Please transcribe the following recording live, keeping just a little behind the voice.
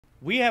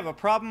We have a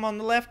problem on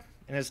the left,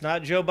 and it's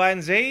not Joe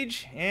Biden's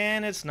age,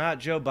 and it's not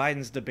Joe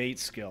Biden's debate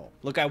skill.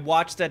 Look, I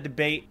watched that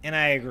debate, and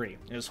I agree.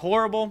 It was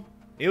horrible.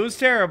 It was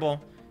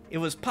terrible. It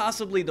was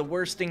possibly the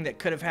worst thing that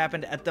could have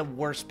happened at the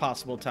worst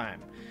possible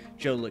time.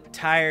 Joe looked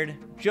tired,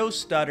 Joe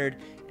stuttered,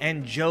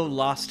 and Joe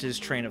lost his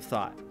train of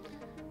thought.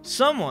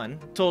 Someone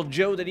told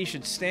Joe that he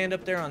should stand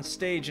up there on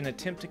stage and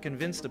attempt to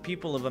convince the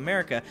people of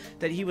America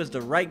that he was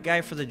the right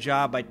guy for the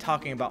job by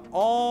talking about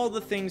all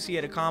the things he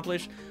had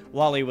accomplished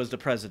while he was the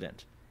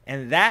president.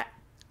 And that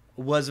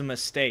was a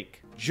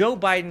mistake. Joe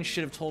Biden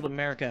should have told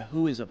America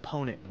who his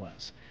opponent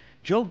was.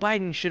 Joe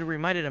Biden should have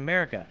reminded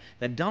America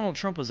that Donald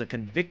Trump was a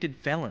convicted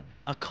felon,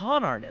 a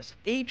con artist,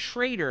 a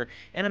traitor,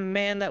 and a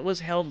man that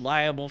was held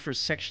liable for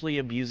sexually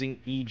abusing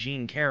E.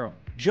 Jean Carroll.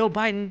 Joe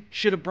Biden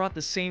should have brought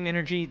the same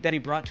energy that he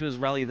brought to his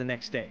rally the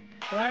next day.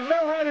 But I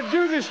know how to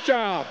do this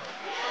job.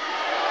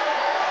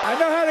 I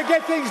know how to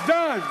get things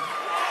done.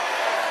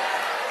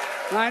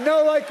 And I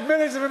know, like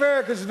millions of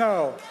Americans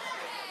know,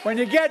 when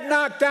you get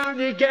knocked down,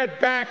 you get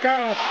back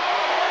up.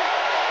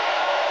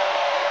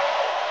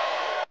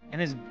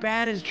 And as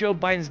bad as Joe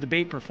Biden's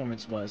debate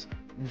performance was,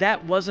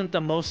 that wasn't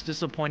the most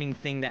disappointing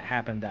thing that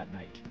happened that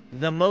night.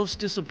 The most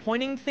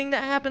disappointing thing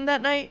that happened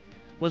that night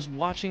was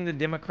watching the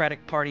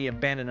Democratic Party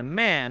abandon a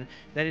man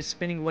that is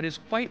spending what is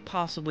quite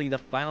possibly the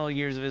final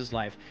years of his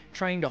life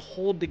trying to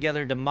hold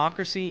together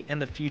democracy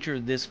and the future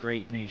of this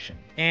great nation.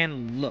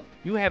 And look,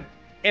 you have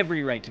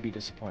every right to be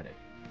disappointed.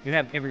 You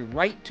have every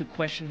right to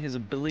question his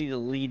ability to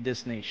lead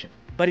this nation.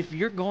 But if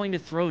you're going to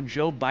throw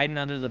Joe Biden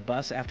under the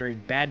bus after a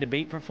bad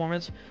debate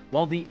performance,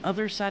 while the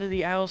other side of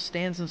the aisle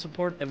stands in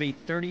support of a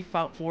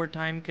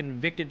 34-time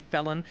convicted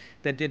felon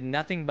that did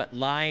nothing but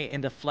lie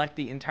and deflect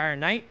the entire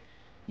night,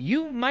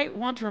 you might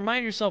want to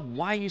remind yourself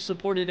why you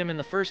supported him in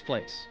the first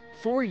place.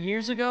 4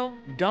 years ago,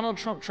 Donald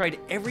Trump tried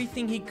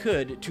everything he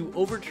could to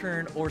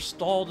overturn or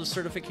stall the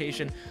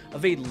certification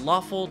of a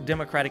lawful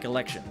Democratic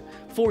election.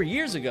 4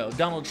 years ago,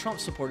 Donald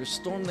Trump supporters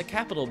stormed the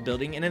Capitol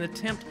building in an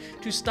attempt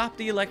to stop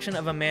the election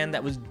of a man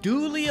that was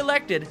duly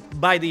elected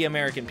by the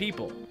American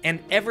people. And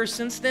ever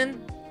since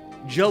then,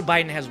 Joe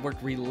Biden has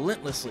worked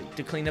relentlessly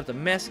to clean up the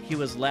mess he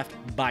was left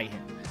by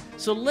him.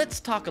 So let's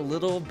talk a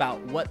little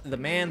about what the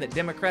man that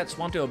Democrats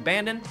want to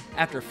abandon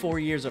after 4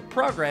 years of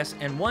progress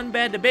and one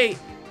bad debate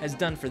has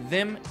done for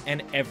them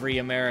and every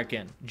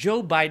American.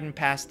 Joe Biden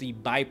passed the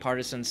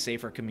Bipartisan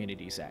Safer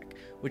Communities Act,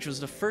 which was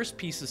the first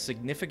piece of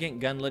significant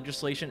gun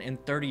legislation in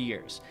 30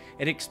 years.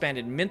 It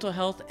expanded mental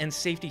health and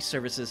safety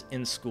services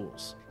in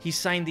schools. He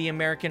signed the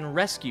American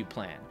Rescue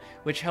Plan,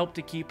 which helped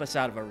to keep us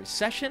out of a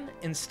recession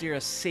and steer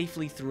us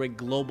safely through a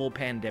global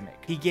pandemic.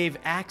 He gave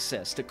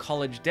access to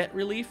college debt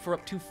relief for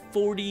up to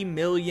 40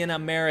 million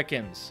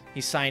Americans.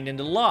 He signed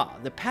into law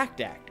the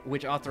PACT Act,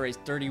 which authorized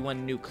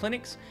 31 new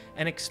clinics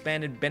and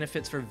expanded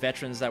benefits for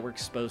veterans that were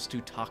exposed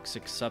to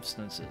toxic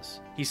substances.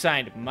 He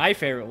signed my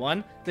favorite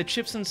one, the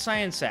CHIPS and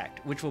Science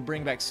Act, which will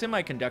bring back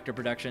semiconductor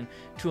production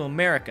to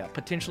America,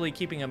 potentially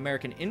keeping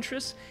American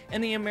interests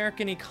and the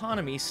American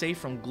economy safe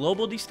from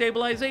global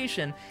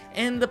destabilization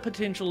and the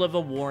potential of a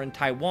war in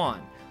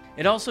Taiwan.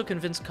 It also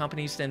convinced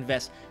companies to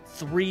invest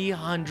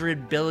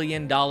 $300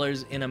 billion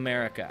in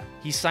America.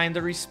 He signed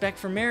the Respect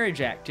for Marriage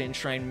Act to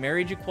enshrine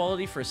marriage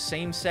equality for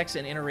same-sex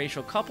and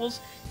interracial couples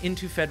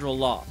into federal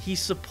law. He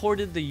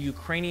supported the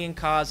Ukrainian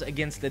cause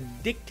against the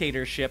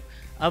dictatorship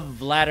of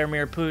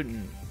Vladimir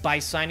Putin. By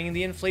signing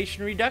the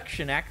Inflation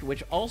Reduction Act,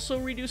 which also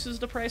reduces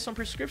the price on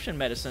prescription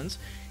medicines,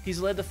 he's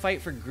led the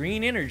fight for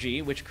green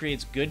energy, which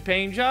creates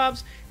good-paying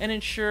jobs and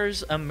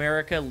ensures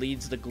America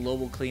leads the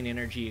global clean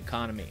energy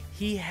economy.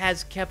 He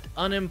has kept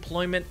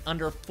unemployment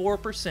under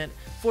 4%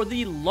 for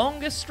the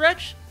longest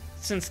stretch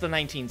since the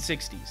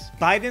 1960s.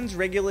 Biden's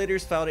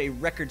regulators filed a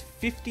record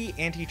 50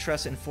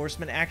 antitrust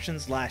enforcement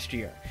actions last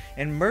year,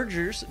 and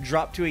mergers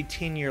dropped to a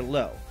 10-year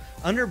low.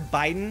 Under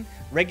Biden,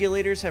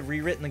 regulators have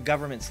rewritten the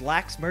government's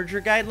lax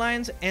merger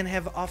guidelines and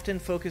have often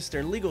focused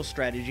their legal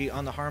strategy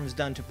on the harms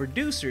done to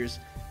producers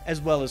as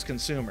well as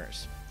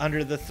consumers.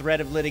 Under the threat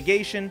of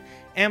litigation,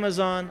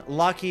 Amazon,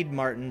 Lockheed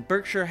Martin,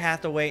 Berkshire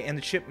Hathaway, and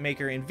the chip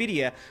maker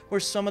Nvidia were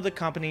some of the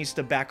companies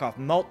to back off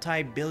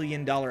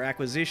multi-billion-dollar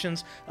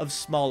acquisitions of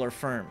smaller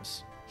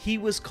firms. He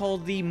was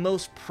called the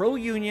most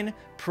pro-union,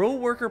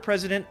 pro-worker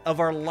president of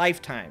our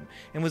lifetime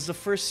and was the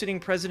first sitting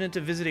president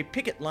to visit a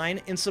picket line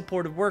in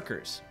support of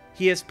workers.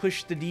 He has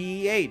pushed the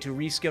DEA to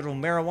reschedule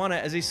marijuana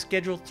as a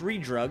Schedule III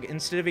drug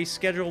instead of a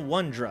Schedule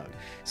I drug,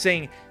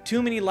 saying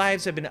too many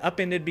lives have been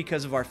upended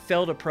because of our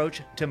failed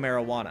approach to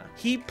marijuana.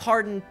 He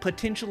pardoned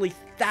potentially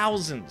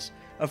thousands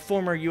of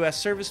former U.S.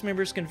 service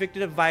members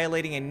convicted of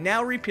violating a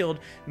now repealed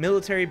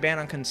military ban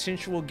on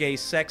consensual gay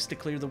sex to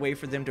clear the way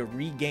for them to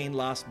regain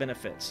lost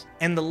benefits.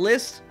 And the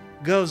list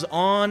goes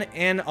on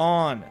and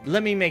on.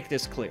 Let me make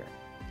this clear.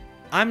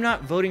 I'm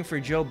not voting for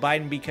Joe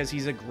Biden because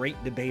he's a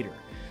great debater.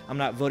 I'm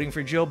not voting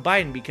for Joe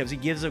Biden because he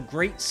gives a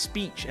great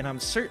speech, and I'm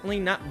certainly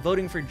not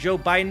voting for Joe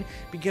Biden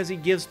because he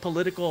gives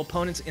political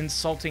opponents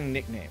insulting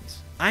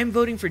nicknames. I'm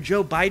voting for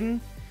Joe Biden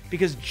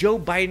because Joe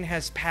Biden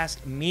has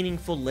passed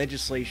meaningful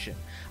legislation.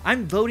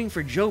 I'm voting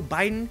for Joe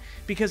Biden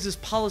because his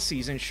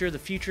policies ensure the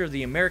future of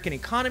the American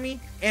economy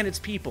and its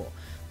people.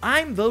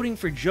 I'm voting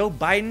for Joe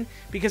Biden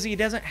because he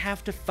doesn't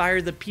have to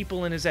fire the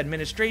people in his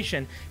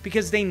administration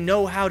because they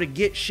know how to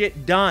get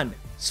shit done.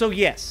 So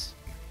yes,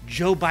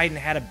 Joe Biden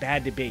had a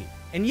bad debate.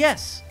 And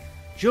yes,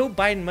 Joe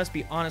Biden must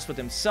be honest with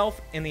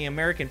himself and the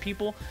American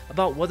people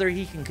about whether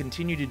he can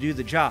continue to do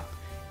the job.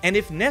 And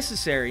if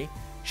necessary,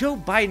 Joe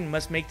Biden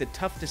must make the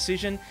tough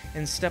decision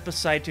and step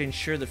aside to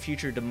ensure the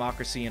future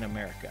democracy in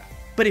America.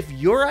 But if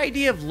your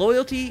idea of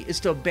loyalty is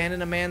to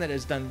abandon a man that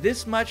has done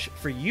this much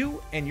for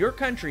you and your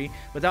country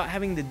without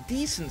having the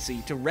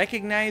decency to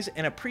recognize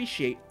and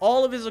appreciate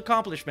all of his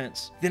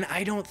accomplishments, then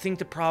I don't think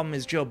the problem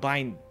is Joe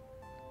Biden.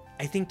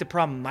 I think the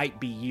problem might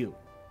be you.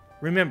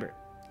 Remember,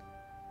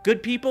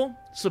 good people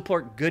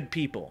support good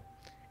people.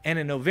 And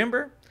in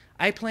November,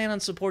 I plan on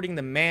supporting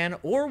the man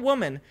or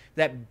woman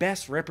that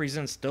best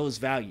represents those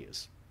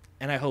values.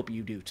 And I hope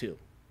you do too.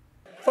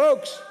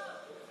 Folks,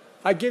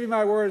 I give you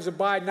my word as a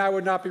Biden, I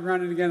would not be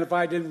running again if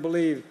I didn't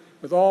believe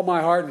with all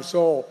my heart and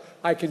soul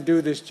I can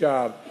do this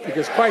job.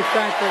 Because quite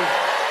frankly,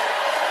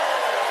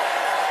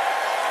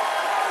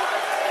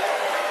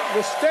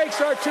 the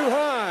stakes are too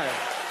high.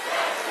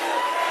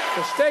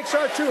 The stakes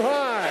are too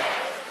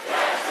high.